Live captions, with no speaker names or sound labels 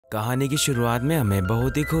कहानी की शुरुआत में हमें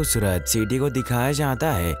बहुत ही खूबसूरत सिटी को दिखाया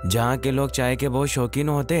जाता है जहाँ के लोग चाय के बहुत शौकीन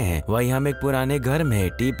होते हैं। वहीं हम एक पुराने घर में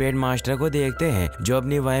टी पैड मास्टर को देखते हैं जो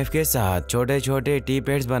अपनी वाइफ के साथ छोटे छोटे टी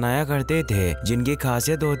पैड्स बनाया करते थे, जिनकी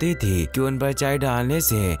खासियत होती थी कि उन पर चाय डालने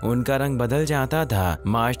से उनका रंग बदल जाता था।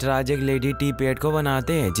 मास्टर आज एक लेडी टी पैड को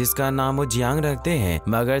बनाते हैं जिसका नाम वो जियांग रखते हैं,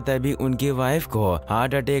 मगर तभी उनकी वाइफ को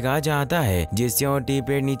हार्ट अटैक आ जाता है जिससे वो टी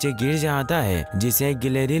पैड नीचे गिर जाता है, जिसे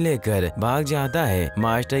गिलहरी लेकर भाग जाता है।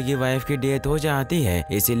 मास्टर की वाइफ की डेथ हो जाती है,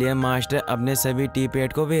 इसीलिए मास्टर अपने सभी टी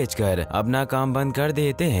पैड को बेचकर अपना काम बंद कर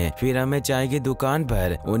देते हैं। फिर हमें चाय की दुकान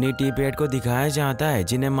पर उन्हीं टी पैड को दिखाया जाता है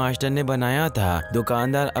जिन्हें मास्टर ने बनाया था।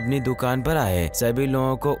 दुकानदार अपनी दुकान पर आए सभी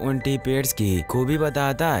लोगों को उन टी पैड्स की खूबी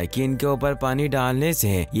बताता है कि इनके ऊपर पानी डालने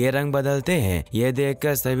से ये रंग बदलते हैं। ये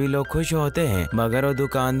देखकर सभी लोग खुश होते हैं, मगर वो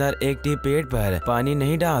दुकानदार एक टी पैड पर पानी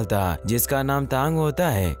नहीं डालता जिसका नाम तांग होता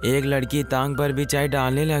है। एक लड़की तांग पर भी चाय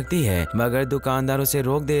डालने लगती है, मगर दुकानदार उसे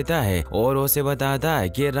रोक देता है और उसे बताता है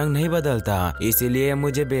कि रंग नहीं बदलता, इसीलिए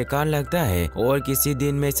मुझे बेकार लगता है और किसी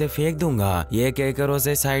दिन में इसे फेंक दूंगा। ये कहकर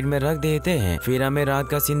उसे साइड में रख देते हैं। फिर हमें रात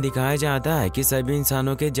का सीन दिखाया जाता है कि सभी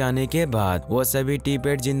इंसानों के जाने के बाद वो सभी टी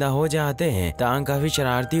पैड जिंदा हो जाते हैं। तांग काफी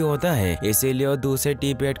शरारती होता है, इसीलिए वो दूसरे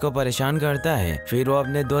टी पैड को परेशान करता है। फिर वो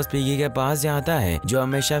अपने दोस्त पिगी के पास जाता है जो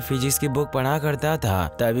हमेशा फिजिक्स की बुक पढ़ा करता था।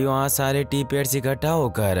 तभी वहाँ सारे टी पैड इकट्ठा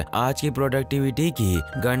होकर आज की प्रोडक्टिविटी की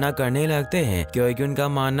गणना करने लगते हैं, क्योंकि उनका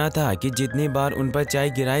मानना था कि जितनी बार उन पर चाय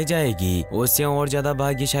गिराई जाएगी उससे और ज्यादा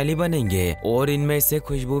भाग्यशाली बनेंगे। और इनमें इससे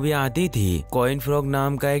खुशबू भी आती थी। कॉइन फ्रॉग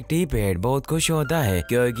नाम का एक टी पैड बहुत खुश होता है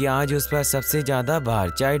क्योंकि आज उस पर सबसे ज्यादा बार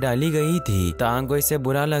चाय डाली गई थी। तांग को इससे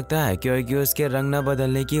बुरा लगता है क्योंकि उसके रंग न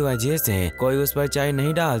बदलने की वजह से कोई उस पर चाय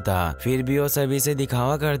नहीं डालता। फिर भी वो सभी से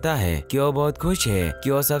दिखावा करता है कि वो बहुत खुश है,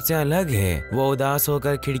 कि वो सबसे अलग है। वो उदास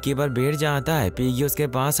होकर खिड़की पर बैठ जाता है। पिगी उसके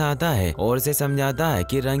पास आता है और उसे समझाता है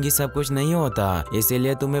कि रंग ही सब कुछ नहीं होता,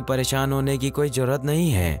 इसीलिए तुम्हें परेशान होने की कोई जरूरत नहीं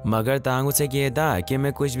है। मगर तांग उसे कहता है कि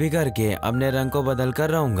मैं कुछ भी करके अपने रंग को बदल कर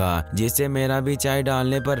रहूंगा जिससे मेरा भी चाय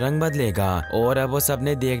डालने पर रंग बदलेगा। और अब वो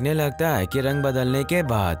सपने देखने लगता है कि रंग बदलने के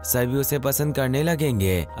बाद सभी उसे पसंद करने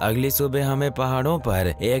लगेंगे। अगली सुबह हमें पहाड़ों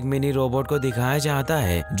पर एक मिनी रोबोट को दिखाया जाता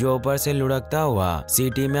है जो ऊपर से लुढ़कता हुआ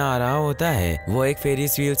सिटी में आ रहा होता है। वो एक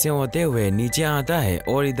फेरिस व्हील से होते हुए नीचे आता है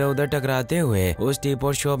और इधर उधर टकराते हुए उस टी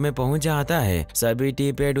पॉट शॉप में पहुंच जाता है। सभी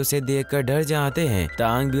टी पैड उसे देखकर डर जाते हैं।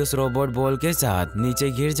 तांग भी उस रोबोट बॉल के साथ नीचे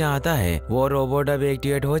गिर जाता है। वो रोबोट अब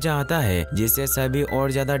एक्टिवेट हो जाता है जिससे सभी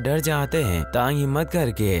और ज्यादा डर जाते हैं। तांग हिम्मत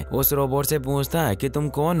करके उस रोबोट से पूछता है कि तुम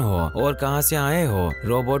कौन हो और कहां से आए हो।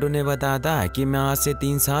 रोबोट उन्हें बताता है कि मैं आज से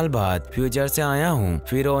 3 साल बाद फ्यूचर से आया हूँ।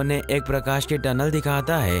 फिर उन्हें एक प्रकाश की टनल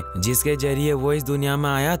दिखाता है जिसके जरिए वो इस दुनिया में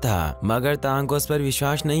आया था, मगर तांग को उस पर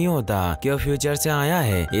विश्वास नहीं होता कि वो फ्यूचर से आया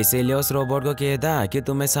है। इसीलिए उस रोबोट को कहता है कि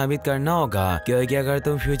तुम्हें साबित करना होगा, क्योंकि अगर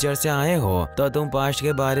तुम फ्यूचर से आए हो तो तुम पास्ट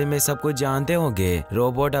के बारे में सब कुछ जानते होगे।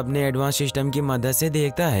 रोबोट अपने एडवांस सिस्टम की मदद से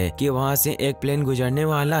देखता है कि वहाँ से एक प्लेन गुजरने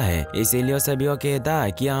वाला है, इसीलिए सभी को कहता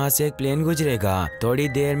है कि यहाँ से एक प्लेन गुजरेगा। थोड़ी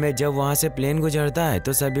देर में जब वहाँ से प्लेन गुजरता है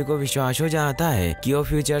तो सभी को विश्वास हो जाता है कि वो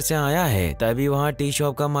फ्यूचर से आया है। तभी वहाँ टी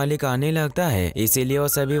शॉप का मालिक आने लगता है, इसीलिए वो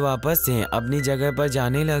सभी वापस से अपनी जगह पर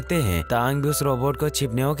जाने लगते हैं। तांग भी उस रोबोट को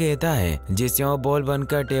छिपने को कहता है जिससे वो बॉल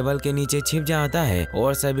बनकर टेबल के नीचे छिप जाता है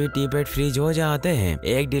और सभी टी पैड फ्रीज हो जाते हैं।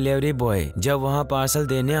 एक डिलीवरी बॉय जब वहाँ पार्सल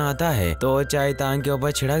देने आता है तो चाय तांग के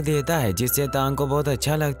ऊपर छिड़क देता है जिससे तांग को बहुत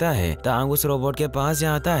अच्छा लगता है। तांग उस रोबोट के पास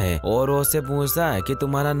जाता है और उससे पूछता है कि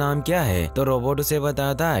तुम्हारा नाम क्या है। तो रोबोट उसे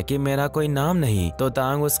बताता है कि मेरा कोई नाम नहीं। तो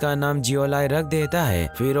तांग उसका नाम ℎ𝔬𝔫𝔦𝔠 रख देता है।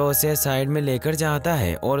 फिर वो उसे साइड में लेकर जाता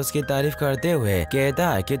है और उसकी तारीफ करते हुए कहता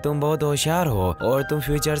है कि तुम बहुत होशियार हो और तुम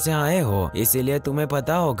फ्यूचर से आए हो, इसीलिए तुम्हें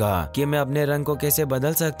पता होगा कि मैं अपने रंग को कैसे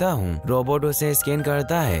बदल सकता हूँ। रोबोट उसे स्कैन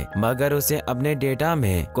करता है मगर उसे अपने डेटा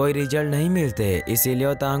में कोई रिजल्ट नहीं मिलते, इसीलिए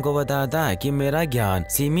वो तांग को बताता है कि मेरा ज्ञान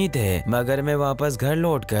सीमित है, मगर मैं वापस घर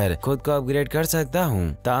लौटकर खुद को अपग्रेड कर सकता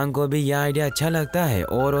हूँ। तांग को भी यह आइडिया अच्छा लगता है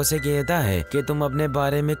और उसे कहता है कि तुम अपने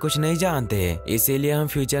बारे में कुछ नहीं जानते, इसीलिए हम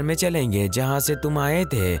फ्यूचर में चलेंगे जहाँ से तुम आए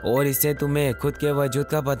थे और इससे तुम्हें खुद के वजूद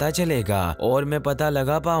का पता चलेगा और मैं पता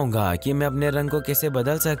लगा पाऊंगा कि मैं अपने रंग को कैसे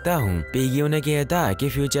बदल सकता हूँ। पिगी उन्हें कहता है कि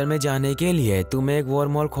फ्यूचर में जाने के लिए तुम्हें एक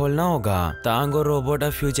वर्महोल खोलना होगा। तांग और रोबोट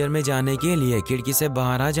अब फ्यूचर में जाने के लिए खिड़की से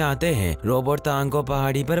बाहर आ जाते हैं। रोबोट तांग को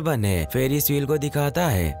पहाड़ी पर बने फेरिस व्हील को दिखाता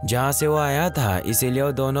है जहाँ से वो आया था, इसीलिए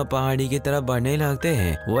वो दोनों पहाड़ी की तरफ बढ़ने लगते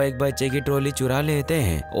हैं। वो एक बच्चे की ट्रॉली चुरा लेते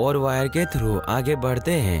हैं और वायर के थ्रू आगे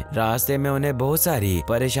बढ़ते हैं। रास्ते में उन्हें बहुत सारी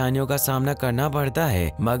परेशानियों का सामना करना पड़ता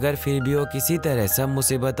है, मगर फिर भी वो किसी तरह सब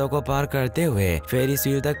मुसीबतों को पार करते हुए फेरिस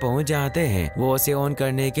व्हील तक पहुँच जाते हैं। वो उसे ऑन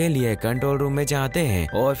करने के लिए कंट्रोल रूम में जाते हैं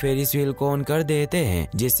और फेरिस व्हील को ऑन कर देते हैं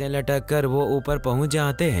जिससे लटक कर वो ऊपर पहुँच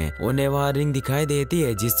जाते हैं। उन्हें वहाँ रिंग दिखाई देती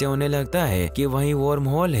है जिससे उन्हें लगता है कि कि वही वर्म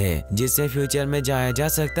होल है जिससे फ्यूचर में जाया जा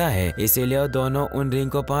सकता है। इसीलिए वो दोनों उन रिंग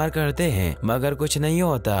को पार करते हैं, मगर कुछ नहीं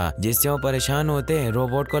होता, जिससे वो परेशान होते हैं।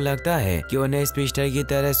 रोबोट को लगता है कि उन्हें स्पीडस्टर की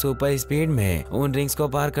तरह सुपर स्पीड में उन रिंग्स को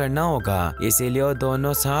पार करना होगा, इसीलिए वो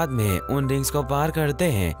दोनों साथ में उन रिंग्स को पार करते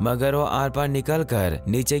हैं, मगर वो आर पार निकल कर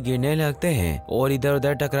नीचे गिरने लगते हैं और इधर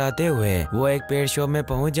उधर टकराते हुए वो एक पेट शॉप में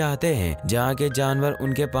पहुंच जाते हैं, जहाँ के जानवर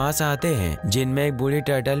उनके पास आते हैं, जिनमें एक बूढ़ी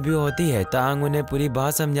टर्टल भी होती है। तांग उन्हें पूरी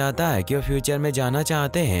बात समझाता है कि वो फ्यूचर में जाना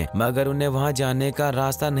चाहते हैं, मगर उन्हें वहाँ जाने का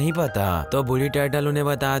रास्ता नहीं पता। तो बूढ़ी टर्टल उन्हें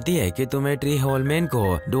बताती है कि तुम्हें ट्री होलमैन को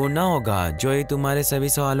ढूंढना होगा, जो ही तुम्हारे सभी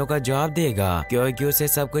सवालों का जवाब देगा, क्योंकि उसे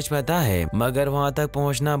सब कुछ पता है। मगर वहाँ तक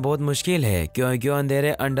पहुँचना बहुत मुश्किल है, क्योंकि वो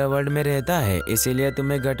अंधेरे अंडरवर्ल्ड में रहता है, इसीलिए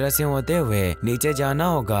तुम्हें गटर से होते हुए नीचे जाना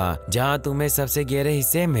होगा, जहाँ तुम्हें सबसे गहरे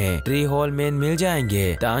हिस्से में ट्री होलमैन मिल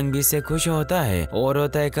जाएंगे। तांग भी इससे खुश होता है और वो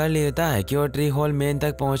तय कर लेता है कि वो ट्री होलमैन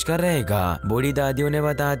तक पहुँच कर रहेगा। बूढ़ी दादी उन्हें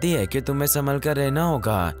बताती है कि तुम्हें संभल कर रहना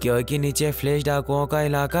होगा, क्योंकि नीचे फ्लैश डाकुओं का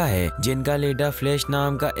इलाका है, जिनका लीडर फ्लैश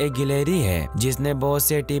नाम का एक गिलहरी है, जिसने बहुत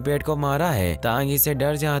से टीपेट को मारा है। तांग इससे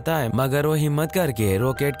डर जाता है, मगर वो हिम्मत करके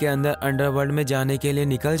रॉकेट के अंदर अंडरवर्ल्ड में जाने के लिए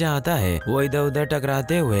निकल जाता है। वो इधर उधर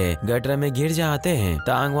टकराते हुए गटर में गिर जाते हैं।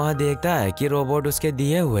 तांग वहाँ देखता है कि रोबोट उसके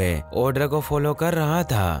दिए हुए ऑर्डर को फॉलो कर रहा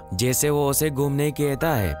था, जैसे वो उसे घूमने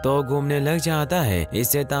कहता है तो घूमने लग जाता है।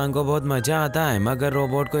 इससे तांग को बहुत मजा आता है, मगर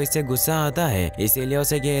रोबोट को इससे गुस्सा आता है, इसीलिए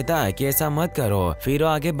उसे कहता है कि ऐसा मत करो। फिर वो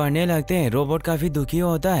आगे बढ़ने लगते हैं। रोबोट काफी दुखी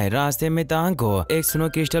होता है। रास्ते में तांग को एक स्नो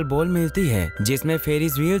क्रिस्टल बॉल मिलती है, जिसमें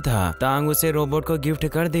फेरिस व्हील था। तांग उसे रोबोट को गिफ्ट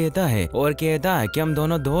कर देता है और कहता है कि हम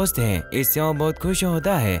दोनों दोस्त हैं। इससे वो बहुत खुश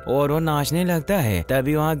होता है और वो नाचने लगता है।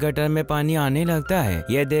 तभी वहाँ गटर में पानी आने लगता है।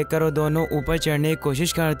 ये देखकर वो दोनों ऊपर चढ़ने की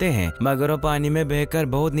कोशिश करते हैं, मगर वो पानी में बहकर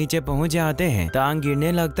बहुत नीचे पहुँच जाते हैं। तांग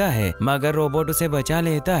गिरने लगता है, मगर रोबोट उसे बचा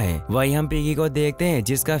लेता है। वही हम पिगी को देखते हैं,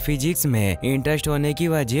 जिसका फिजिक्स में इंटरेस्ट होने की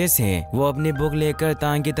वजह से वो अपनी बुक लेकर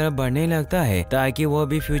तांग की तरफ बढ़ने लगता है, ताकि वो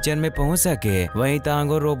भी फ्यूचर में पहुंच सके। वहीं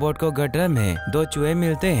तांग और रोबोट को गटर में दो चूहे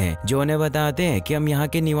मिलते हैं, जो उन्हें बताते हैं कि हम यहाँ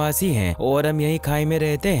के निवासी हैं और हम यही खाई में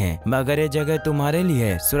रहते हैं, मगर ये जगह तुम्हारे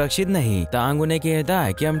लिए सुरक्षित नहीं। तांग उन्हें कहता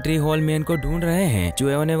है कि हम ट्री होलमैन को ढूंढ रहे हैं।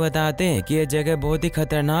 चूहे उन्हें बताते हैं कि ये जगह बहुत ही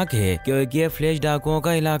खतरनाक है, क्योंकि ये फ्लैश डाकुओं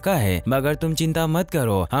का इलाका है, मगर तुम चिंता मत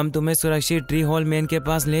करो, हम तुम्हें सुरक्षित ट्री होलमैन के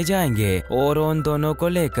पास ले जाएंगे। और उन दोनों को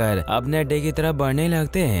लेकर अपने अड्डे की तरफ बढ़ने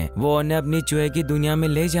लगते हैं। वो उन्हें अपनी चूहे की दुनिया में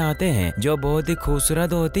ले जाते हैं, जो बहुत ही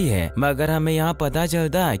खूबसूरत होती है, मगर हमें यहाँ पता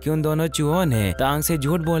चलता है कि उन दोनों चूहों ने तांग से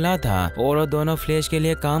झूठ बोला था और वो दोनों फ्लैश के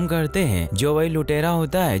लिए काम करते हैं, जो वही लुटेरा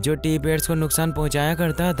होता है जो टी पेड्स को नुकसान पहुँचाया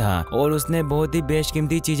करता था, और उसने बहुत ही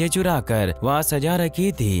बेशकीमती चीजें चुरा कर वहाँ सजा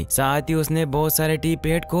रखी थी। साथ ही उसने बहुत सारे टी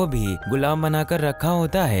पेड को भी गुलाम बनाकर रखा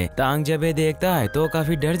होता है। तांग जब ये देखता है तो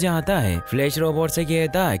काफी डर जाता है। फ्लैश रोबोट से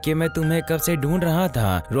कहता है कि मैं तुम्हें कब से ढूंढ रहा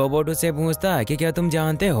था। रोबोट उससे पूछता है कि क्या तुम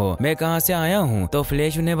जानते हो मैं कहाँ से आया हूँ। तो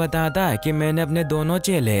फ्लैश उन्हें बताता है कि मैंने अपने दोनों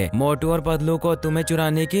चेले मोटू और पतलू को तुम्हें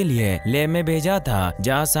चुराने के लिए लैब में भेजा था,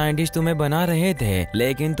 जहाँ साइंटिस्ट तुम्हें बना रहे थे,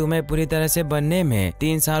 लेकिन तुम्हें पूरी तरह से बनने में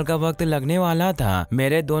 3 साल का वक्त लगने वाला था।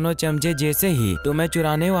 मेरे दोनों चमचे जैसे ही तुम्हें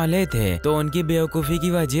चुराने वाले थे, तो उनकी बेवकूफी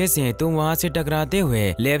की वजह से तुम वहाँ से टकराते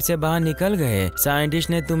हुए लैब से बाहर निकल गए। साइंटिस्ट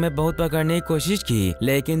ने तुम्हें बहुत पकड़ने की कोशिश की,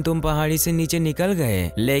 लेकिन तुम पहाड़ी से नीचे निकल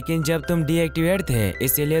गए, लेकिन जब तुम डीएक्टिवेट थे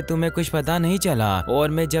इसलिए तुम्हें कुछ पता नहीं चला, और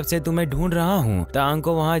मैं जब से तुम्हें ढूंढ रहा हूँ। तांग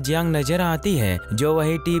को वहाँ जियांग नजर आती है, जो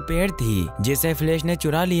वही टी पेड़ थी जिसे फ्लैश ने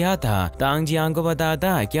चुरा लिया था। तांग जियांग को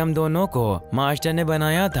बताता है कि हम दोनों को मास्टर ने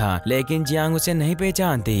बनाया था, लेकिन जियांग उसे नहीं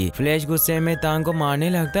पहचानती। फ्लैश गुस्से में तांग को मारने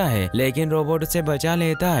लगता है, लेकिन रोबोट उसे बचा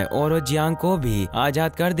लेता है और वो जियांग को भी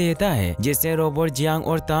आजाद कर देता है, जिससे रोबोट जियांग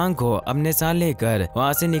और तांग को अपने साथ लेकर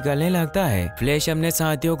वहाँ से निकलने लगता है। फ्लैश अपने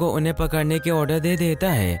साथियों को उन्हें पकड़ने के ऑर्डर दे देता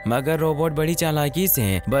है, मगर रोबोट बड़ी चालाकी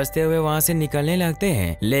से बचते हुए वहाँ से निकलने लगते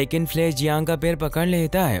हैं, लेकिन फ्लैश जियांग का पैर पकड़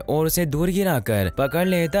लेता है और उसे दूर गिराकर पकड़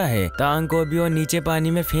लेता है। तांग को भी वो नीचे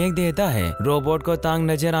पानी में फेंक देता है। रोबोट को तांग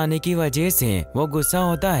नजर आने की वजह से वो गुस्सा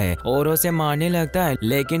होता है और उसे मारने लगता है,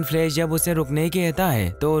 लेकिन फ्लैश जब उसे रुकने कहता है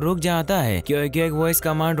तो रुक जाता है, क्योंकि एक वॉइस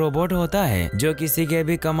कमांड रोबोट होता है जो किसी के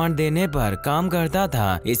भी कमांड देने पर काम करता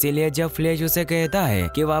था। इसीलिए जब फ्लैश उसे कहता है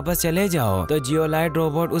कि वापस चले जाओ, तो जियोलाइट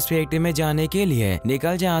रोबोट उस फैक्ट्री में जाने के लिए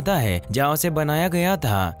निकल जाता है जहाँ उसे बनाया गया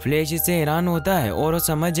था। फ्लैश इससे हैरान होता है और वो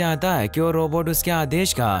समझ जाता है कि वो रोबोट उसके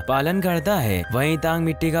आदेश का पालन करता है। वहीं तांग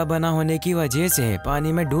मिट्टी का बना होने की वजह से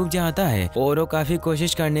पानी में डूब जाता है और वो काफी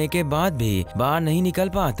कोशिश करने के बाद भी बाहर नहीं निकल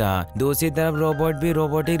पाता। दूसरी तरफ रोबोट भी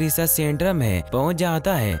रोबोटिक रिसर्च सेंटर में पहुंच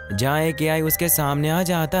जाता है, जहाँ एक एआई उसके सामने आ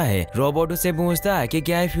जाता है। रोबोट उससे पूछता है कि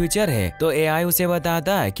क्या है फ्यूचर है, तो एआई उसे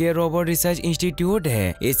बताता है कि रोबोट रिसर्च इंस्टीट्यूट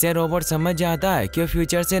है। इससे रोबोट समझ जाता है कि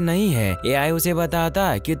फ्यूचर से नहीं है। एआई उसे बताता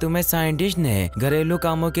है कि तुम्हें साइंटिस्ट ने घरेलू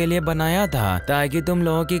कामों के लिए बनाया था, ताकि तुम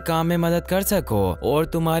लोगों ताकि काम में मदद कर सको और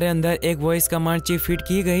तुम्हारे अंदर एक वॉइस कमांड चिप फिट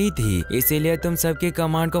की गई थी, इसीलिए तुम सबकी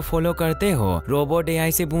कमांड को फॉलो करते हो। रोबोट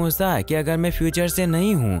एआई से पूछता है कि अगर मैं फ्यूचर से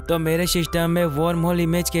नहीं हूँ तो मेरे सिस्टम में वर्म होल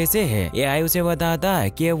इमेज कैसे है। एआई उसे बताता है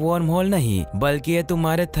कि ये वर्म होल नहीं बल्कि ये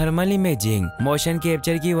तुम्हारे थर्मल इमेजिंग मोशन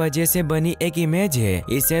कैप्चर की वजह से बनी एक इमेज है।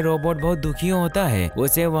 इससे रोबोट बहुत दुखी होता है।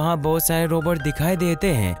 उसे वहाँ बहुत सारे रोबोट दिखाई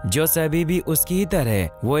देते हैं जो सभी भी उसकी तरह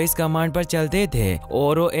वो इस कमांड पर चलते थे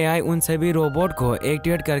और वो एआई उन सभी रोबोट को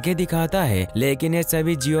एक्टिवेट करके दिखाता है, लेकिन ये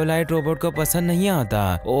सभी जियोलाइट रोबोट को पसंद नहीं आता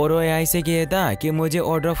और वो एआई से कहता कि मुझे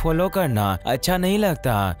ऑर्डर फॉलो करना अच्छा नहीं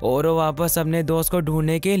लगता और वो वापस अपने दोस्त को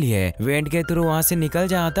ढूंढने के लिए वेंट के थ्रू वहाँ से निकल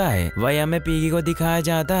जाता है। वही हमें पिगी को दिखाया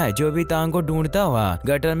जाता है जो भी तांग को ढूंढता हुआ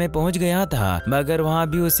गटर में पहुँच गया था, मगर वहाँ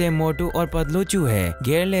भी उसे मोटू और पतलू चूहे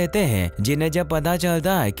घेर लेते हैं, जिन्हें जब पता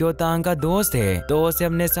चलता है कि वो तांग का दोस्त है तो उसे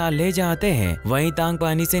अपने साथ ले जाते हैं। वहीं तांग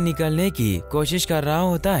पानी से निकलने की कोशिश कर रहा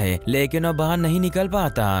होता है लेकिन वो बाहर नहीं निकल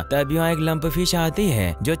पाता। तभी वहाँ एक लंप फिश आती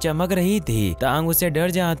है जो चमक रही थी। तांग उसे डर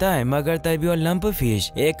जाता है मगर तभी वो लंप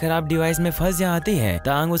फिश एक खराब डिवाइस में फंस जाती है।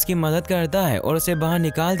 तांग उसकी मदद करता है और उसे बाहर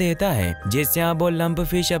निकाल देता है, जिससे अब वो लंप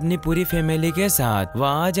फिश अपनी पूरी फैमिली के साथ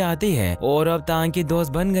वहाँ आ जाती है और अब तांग की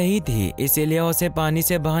दोस्त बन गई थी, इसीलिए उसे पानी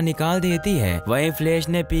से बाहर निकाल देती है। वहीं फ्लैश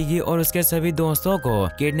ने पिगी और उसके सभी दोस्तों को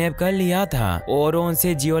किडनैप कर लिया था और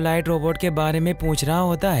उनसे जियोलाइट रोबोट के बारे में पूछ रहा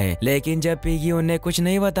होता है, लेकिन जब पिगी उन्हें कुछ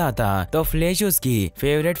नहीं बताता तो फ्लैश उसकी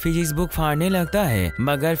फेवरेट फिजिक्स बुक फाड़ने लगता है,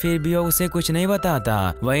 मगर फिर भी वो उसे कुछ नहीं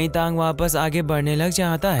बताता। वहीं तांग वापस आगे बढ़ने लग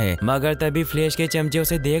जाता है, मगर तभी फ्लैश के चमचे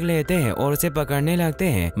उसे देख लेते हैं और उसे पकड़ने लगते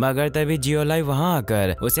हैं, मगर तभी जियोलाई वहां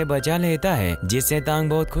आकर उसे बचा लेता है, जिससे तांग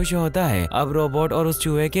बहुत खुश होता है। अब रोबोट और उस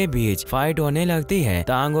चूहे के बीच फाइट होने लगती है।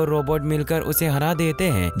 तांग और रोबोट मिलकर उसे हरा देते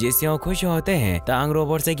हैं, जिससे वो खुश होते हैं। तांग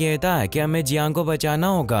रोबोट से कहता है कि हमें जियांग को बचाना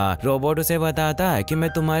होगा। रोबोट उसे बताता है कि मैं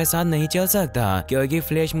तुम्हारे साथ नहीं चल सकता क्योंकि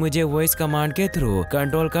फ्लैश मुझे वॉइस कमांड के थ्रू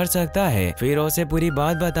कंट्रोल कर सकता है। फिर उसे पूरी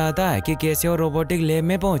बात बताता है कि कैसे वो रोबोटिक लैब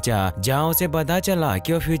में पहुंचा, जहां उसे पता चला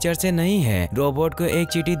कि वो फ्यूचर से नहीं है। रोबोट को एक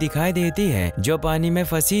चींटी दिखाई देती है जो पानी में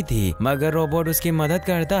फंसी थी, मगर रोबोट उसकी मदद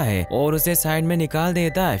करता है और उसे साइड में निकाल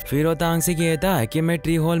देता है। फिर वो तांग से कहता है कि मैं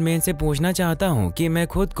ट्री होल मैन से पूछना चाहता हूँ कि मैं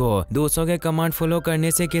खुद को दूसरों के कमांड फॉलो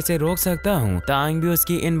करने से कैसे रोक सकता हूँ। तांग भी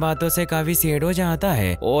उसकी इन बातों से काफी सैड हो जाता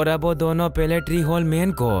है और अब वो दोनों पहले ट्री होल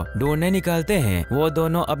मैन को ढूंढने निकलते हैं। वो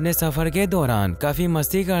दोनों अपने सफर के दौरान काफी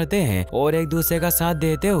मस्ती करते हैं और एक दूसरे का साथ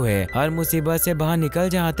देते हुए हर मुसीबत से बाहर निकल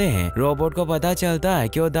जाते हैं। रोबोट को पता चलता है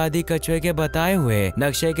कि वो दादी कछुए के बताए हुए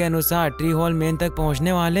नक्शे के अनुसार ट्री होल मैन तक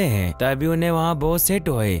पहुंचने वाले हैं। तभी उन्हें वहां बहुत से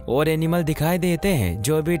टॉय और एनिमल दिखाई देते हैं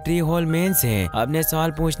जो भी ट्री होल मैन से अपने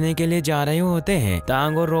सवाल पूछने के लिए जा रहे होते हैं।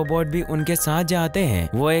 तांग और रोबोट भी उनके साथ जाते हैं।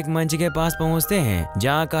 वो एक मंच के पास पहुंचते हैं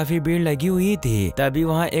जहाँ काफी भीड़ लगी हुई थी। तभी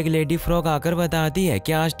वहाँ एक लेडी फ्रॉग आकर बताती है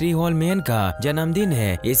कि आज ट्री होल मैन का जन्मदिन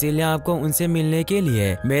है, इसीलिए आपको उनसे मिलने के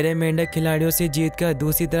लिए मेरे मेंढक खिलाड़ियों से जीतकर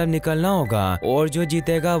दूसरी तरफ निकलना होगा और जो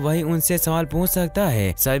जीतेगा वही उनसे सवाल पूछ सकता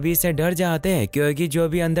है। सभी से डर जाते हैं क्योंकि जो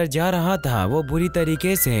भी अंदर जा रहा था वो बुरी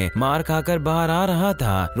तरीके से मार खाकर बाहर आ रहा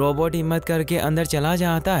था। रोबोट हिम्मत करके अंदर चला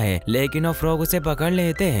जाता है लेकिन वो फ्रॉग उसे पकड़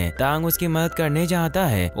लेते हैं। तांग उसकी मदद करने जाता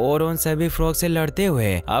है और उन सभी फ्रॉग से लड़ते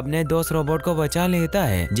हुए अपने दोस्त रोबोट को बचा लेता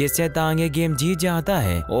है, जिससे तांग ये गेम जीत जाता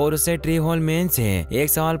है और उसे ट्री होल मैन से एक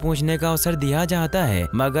सवाल पूछने का अवसर दिया जाता है।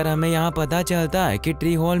 मगर हमें यहाँ पता चलता है कि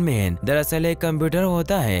ट्री होल मैन दरअसल एक कंप्यूटर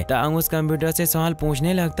होता है। तांग उस कंप्यूटर से सवाल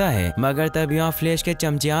पूछने लगता है, मगर तभी यहाँ फ्लैश के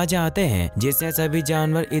चमचे आ जाते हैं, जिससे सभी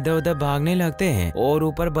जानवर इधर उधर भागने लगते हैं और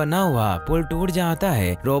ऊपर बना हुआ पुल टूट जाता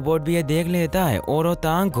है। रोबोट भी ये देख लेता है और वो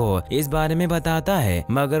तांग को इस बारे में बताता है,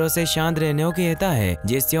 मगर उसे शांत रहने को कहता है,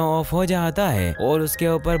 जिससे वो ऑफ हो जाता है और उसके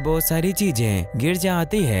ऊपर बहुत सारी चीजें गिर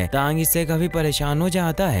जाती है। तांग इससे काफी परेशान हो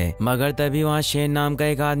जाता है, मगर तभी वहाँ शेन नाम का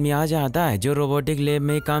एक आदमी आ जाता है जो रोबोटिक लैब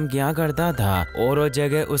में काम किया करता था और वो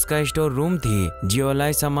जगह उसका स्टोर रूम थी।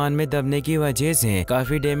 जियोलाई सामान में दबने की वजह से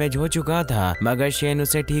काफी डैमेज हो चुका था, मगर शेन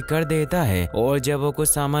उसे ठीक कर देता है और जब वो कुछ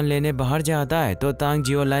सामान लेने बाहर जाता है तो तांग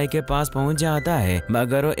जियोलाई के पास पहुंच जाता है,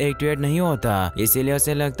 मगर वो एक्टिवेट नहीं होता। इसीलिए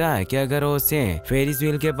उसे लगता है कि अगर वो उसे फेरिस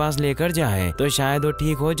व्हील के पास लेकर जाए तो शायद वो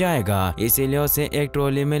ठीक हो जाएगा। इसीलिए उसे एक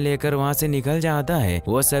ट्रॉली में लेकर वहाँ से निकल जाता है।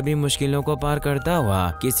 वो सभी मुश्किलों को पार करता हुआ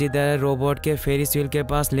किसी तरह रोबोट के फेरिस व्हील के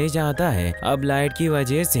पास ले जाता है। अब लाइट की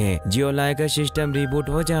वजह से जियोलाई का सिस्टम रिबूट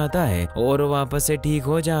हो जाता है और वो वापस से ठीक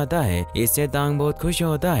हो जाता है। इससे तांग बहुत खुश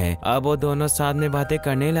होता है। अब वो दोनों साथ में बातें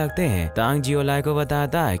करने लगते हैं। तांग जियोलाई को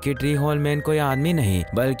बताता है कि ट्री होल मैन कोई आदमी नहीं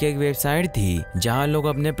बल्कि एक वेबसाइट थी जहाँ लोग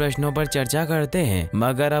अपने प्रश्नों पर चर्चा करते हैं,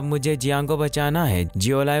 मगर अब मुझे जियांग को बचाना है।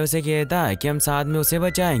 जियोलाई उसे कहता है कि हम साथ में उसे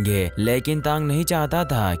बचाएंगे, लेकिन तांग नहीं चाहता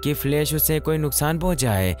था कि फ्लैश उसे कोई नुकसान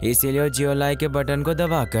पहुंचाए, इसीलिए जियोलाई के बटन को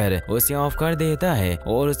दबाकर उसे ऑफ कर देता है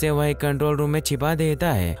और उसे वही कंट्रोल रूम में छिपा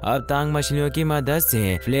देता है। अब तांग मछलियों तवियों की मदद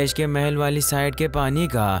से फ्लैश के महल वाली साइड के पानी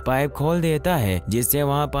का पाइप खोल देता है, जिससे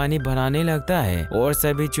वहाँ पानी भराने लगता है और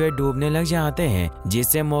सभी चूहे डूबने लग जाते हैं,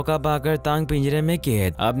 जिससे मौका पाकर तांग पिंजरे में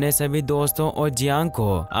कैद अपने सभी दोस्तों और जियांग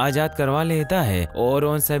को आजाद करवा लेता है और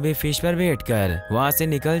उन सभी फिश पर बैठकर वहाँ से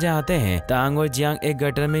निकल जाते हैं। तांग और जियांग एक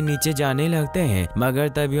गटर में नीचे जाने लगते हैं, मगर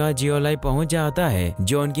तभी वहाँ ज़िओलाई पहुँच जाता है,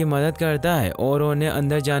 जो उनकी मदद करता है और उन्हें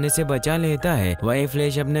अंदर जाने से बचा लेता है। वहीं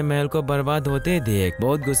फ्लैश अपने महल को बर्बाद होते देख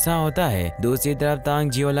बहुत गुस्सा होता है। दूसरी तरफ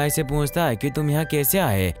तांग ज़िओलाई से पूछता है कि तुम यहाँ कैसे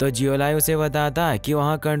आए, तो ज़िओलाई उसे बताता है कि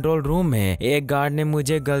वहाँ कंट्रोल रूम में एक गार्ड ने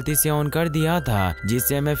मुझे गलती से ऑन कर दिया था,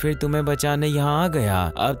 जिससे मैं फिर तुम्हें बचाने यहाँ आ गया।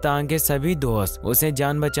 अब तांग के सभी दोस्त उसे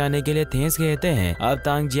जान बचाने के लिए थैंक्स कहते हैं। अब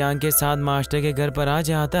तांग जियांग के साथ मास्टर के घर पर आ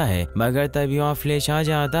जाता है, मगर तभी वहाँ फ्लैश आ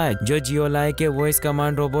जाता है, जो ज़िओलाई के वॉइस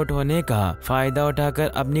कमांड रोबोट होने का फायदा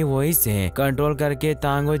उठाकर अपनी वॉइस से कंट्रोल करके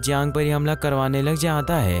तांग और जियांग पर हमला करवाने लग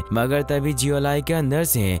जाता है। मगर तभी ज़िओलाई के अंदर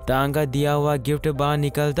से तांग का दिया हुआ गिफ्ट बाहर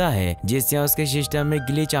निकलता है, जिससे उसके सिस्टम में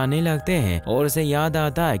ग्लिच आने लगते हैं और उसे याद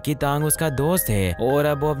आता है कि तांग उसका दोस्त है और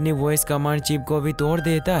अब वो अपनी वॉइस कमांड चिप को भी तोड़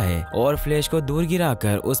देता है और फ्लैश को दूर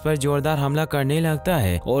गिराकर उस पर जोरदार हमला करने लगता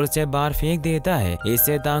है और उसे बाहर फेंक देता है।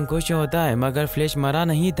 इससे तांग खुश होता है, मगर फ्लैश मरा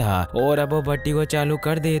नहीं था और अब वो भट्टी को चालू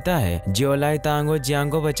कर देता है। ज़िओलाई तांग और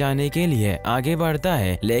जियांग को बचाने के लिए आगे बढ़ता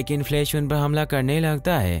है, लेकिन फ्लैश उन पर हमला करने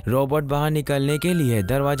लगता है। रोबोट बाहर निकलने के लिए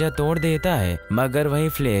दरवाजा तोड़ देता है, मगर वही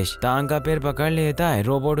फ्लैश तांग का पैर पकड़ लेता है।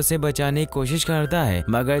 रोबोट उसे बचाने की कोशिश करता है,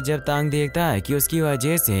 मगर जब तांग देखता है कि उसकी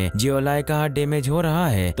वजह से ज़िओलाई का हाथ डैमेज हो रहा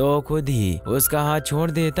है, तो खुद ही उसका हाथ छोड़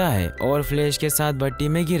देता है और फ्लैश के साथ भट्टी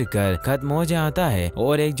में गिरकर खत्म हो जाता है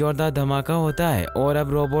और एक जोरदार धमाका होता है और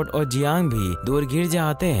अब रोबोट और जियांग भी दूर गिर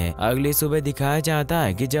जाते हैं। अगली सुबह दिखाया जाता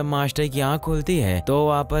है कि जब मास्टर की आंख खुलती है तो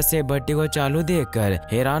वापस से भट्टी को चालू देखकर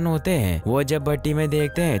हैरान होते हैं। वो जब भट्टी में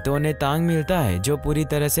देखते हैं तो उन्हें तांग मिलता है, जो पूरी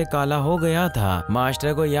तरह से काला हो गया था।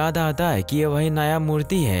 मास्टर को याद आता है कि ये वही नया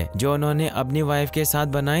मूर्ति है जो उन्होंने अपनी वाइफ के साथ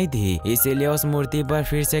बनाई थी, इसीलिए उस मूर्ति पर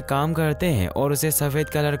फिर से काम करते हैं और उसे सफेद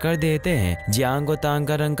कलर कर देते हैं। जियांग को तांग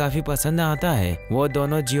का रंग काफी पसंद आता है। वो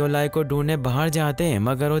दोनों ज़िओलाई को ढूंढने बाहर जाते हैं,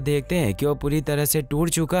 मगर वो देखते हैं कि वो पूरी तरह से टूट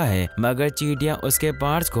चुका है, मगर चींटियां उसके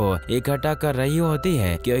पार्ट्स को इकट्ठा कर रही होती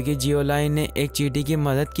है, क्योंकि ज़िओलाई ने एक चींटी की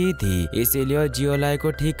मदद की थी। इसीलिए वो ज़िओलाई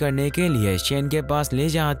को ठीक करने के लिए शेन के पास ले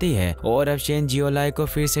जाती है और अब शेन ज़िओलाई को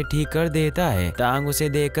फिर से ठीक कर देता है। तांग उसे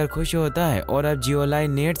देखकर खुश होता है और अब ज़िओलाई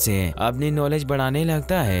नेट से अपनी नॉलेज बढ़ाने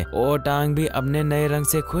लगता है और तांग भी अपने नए रंग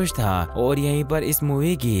से खुश था। और यहीं पर इस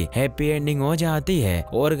मूवी की हैप्पी एंडिंग हो जाती है।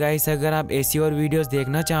 और गाइस, अगर आप ऐसी और वीडियोस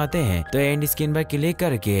देखना चाहते हैं तो एंड स्क्रीन पर क्लिक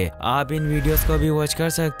करके आप इन वीडियोस को भी वॉच कर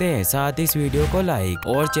सकते हैं। साथ ही इस वीडियो को लाइक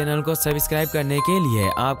और चैनल को सब्सक्राइब करने के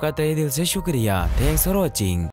लिए आपका तहे दिल से शुक्रिया। Thanks for watching.